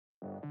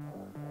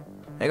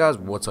Hey guys,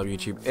 what's up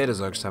YouTube? It is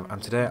Oxtab, and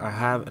today I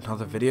have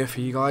another video for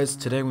you guys.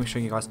 Today I'm going to be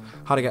showing you guys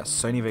how to get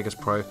Sony Vegas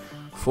Pro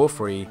for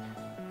free,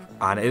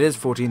 and it is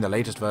 14, the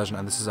latest version,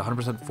 and this is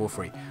 100% for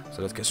free.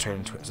 So let's get straight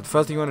into it. So the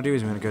first thing you want to do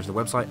is we're going to go to the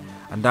website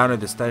and download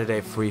this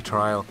 30-day free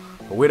trial.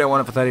 But we don't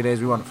want it for 30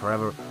 days, we want it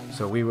forever,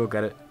 so we will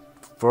get it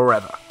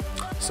forever.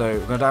 So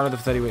we're going to download the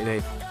 30-day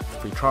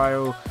free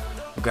trial.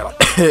 We'll get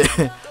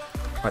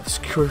like the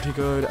security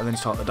code and then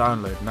start the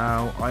download.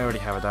 Now I already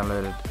have it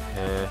downloaded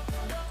here.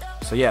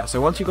 So yeah, so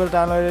once you've got it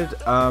downloaded,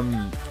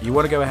 you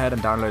want to go ahead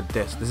and download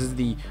this. This is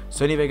the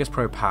Sony Vegas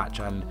Pro patch,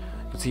 and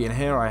you can see in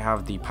here I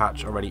have the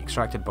patch already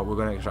extracted, but we're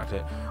going to extract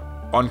it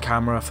on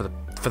camera for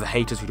the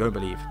haters who don't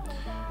believe.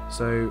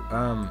 So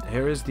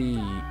here is the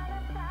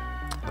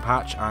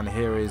patch, and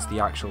here is the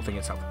actual thing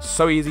itself. It's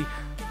so easy.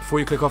 Before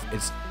you click off,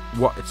 it's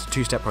a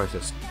two-step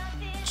process.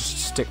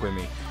 Just stick with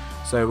me.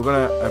 So we're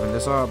going to open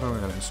this up and we're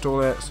going to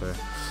install it. So let's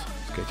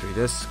go through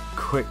this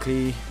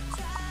quickly.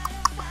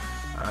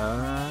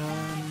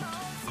 And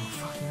oh,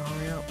 fucking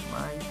hurry up,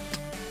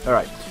 mate.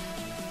 Alright.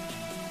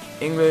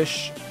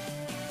 English.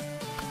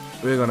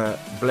 We're gonna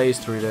blaze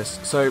through this.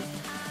 So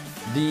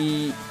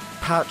the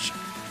patch,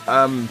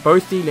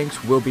 both the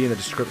links will be in the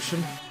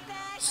description.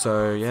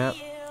 So yeah.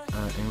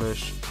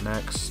 English,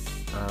 next.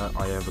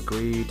 I have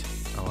agreed.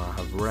 Oh, I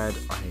have read.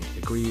 I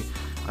agree.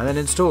 And then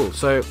install.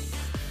 So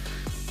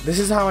this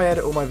is how I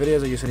edit all my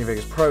videos. I use Sony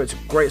Vegas Pro. It's a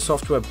great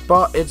software,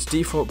 but its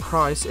default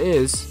price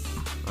is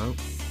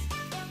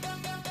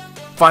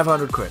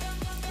 500 quid.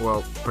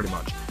 Well, pretty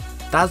much.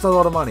 That's a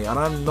lot of money, and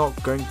I'm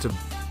not going to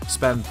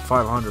spend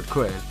 500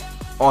 quid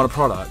on a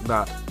product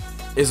that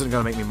isn't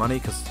going to make me money,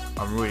 because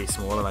I'm really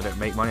small and I don't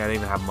make money. I don't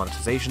even have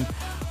monetization.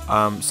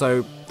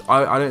 So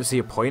I don't see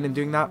a point in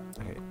doing that.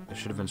 Okay, it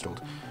should have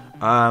installed.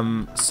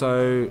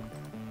 So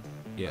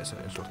yeah, so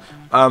installed.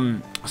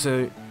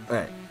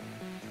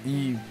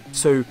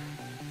 So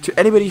to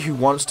anybody who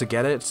wants to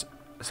get it,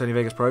 Sony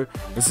Vegas Pro,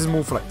 this is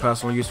more for like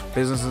personal use,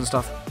 business and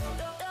stuff.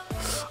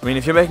 I mean,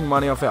 if you're making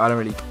money off it,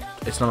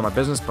 it's none of my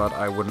business, but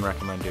I wouldn't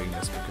recommend doing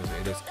this because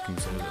it is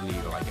considered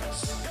illegal, I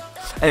guess.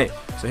 Anyway,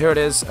 so here it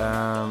is.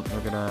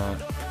 We're gonna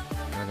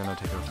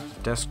take off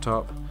the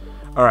desktop.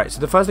 Alright, so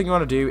the first thing you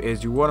want to do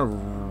is you want to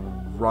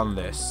run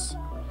this.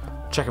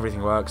 Check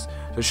everything works.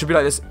 So it should be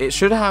like this. It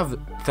should have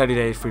 30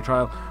 days free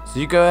trial. So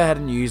you go ahead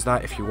and use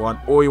that if you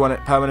want, or you want it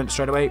permanent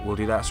straight away. We'll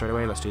do that straight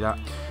away. Let's do that.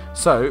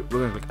 So we're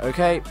going to click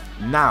OK.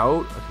 Now,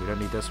 okay, we don't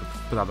need this. We'll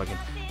put that back in.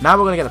 Now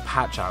we're going to get the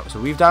patch out. So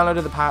we've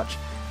downloaded the patch.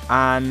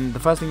 And the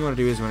first thing you want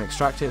to do is you want to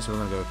extract it. So we're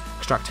going to go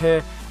extract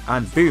here,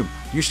 and boom,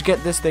 you should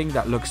get this thing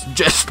that looks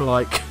just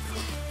like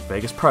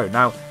Vegas Pro.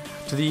 Now,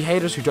 to the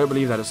haters who don't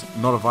believe that it's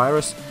not a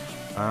virus,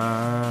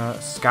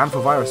 scan for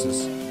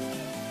viruses.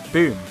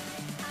 Boom.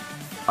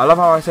 I love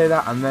how I say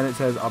that, and then it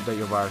says update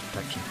your virus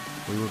protection.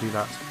 We will do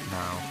that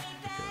now,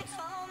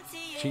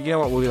 because you know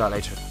what, we'll do that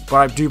later. But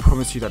I do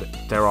promise you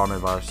that there are no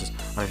viruses.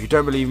 And if you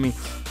don't believe me,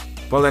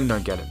 well then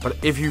don't get it. But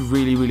if you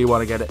really, really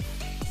want to get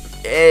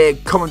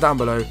it, comment down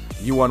below.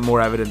 You want more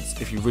evidence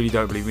if you really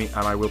don't believe me,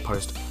 and I will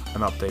post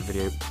an update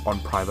video on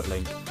private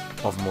link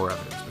of more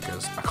evidence,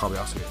 because I can't be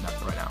asked to do that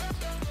right now.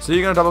 So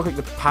you're going to double click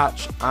the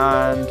patch,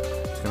 and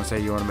it's going to say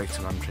you want to make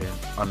some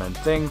unknown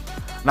thing.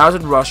 Now it's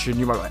in Russian.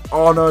 You might be like,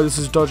 oh no, this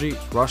is dodgy,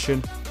 it's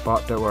Russian,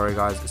 but don't worry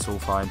guys, it's all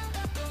fine.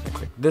 And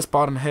click this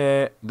button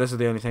here, this is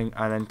the only thing,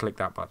 and then click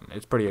that button.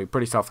 It's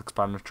pretty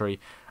self-explanatory,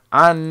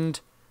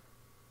 and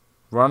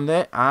run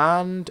it,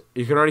 and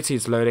you can already see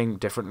it's loading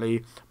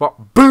differently,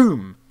 but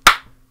boom!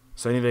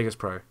 Sony Vegas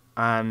Pro.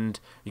 And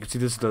you can see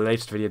this is the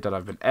latest video that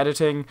I've been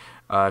editing.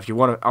 If you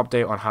want an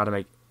update on how to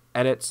make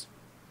edits,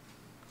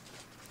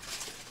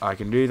 I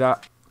can do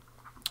that.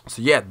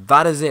 So yeah,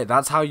 that is it.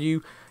 That's how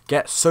you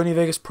get Sony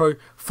Vegas Pro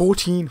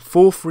 14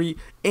 for free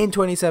in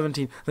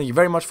 2017. Thank you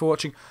very much for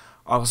watching.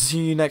 I'll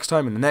see you next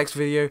time in the next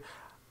video.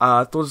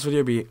 I thought this video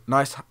would be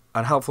nice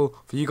and helpful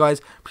for you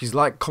guys. Please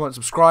like, comment,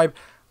 subscribe,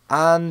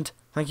 and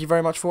thank you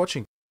very much for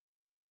watching.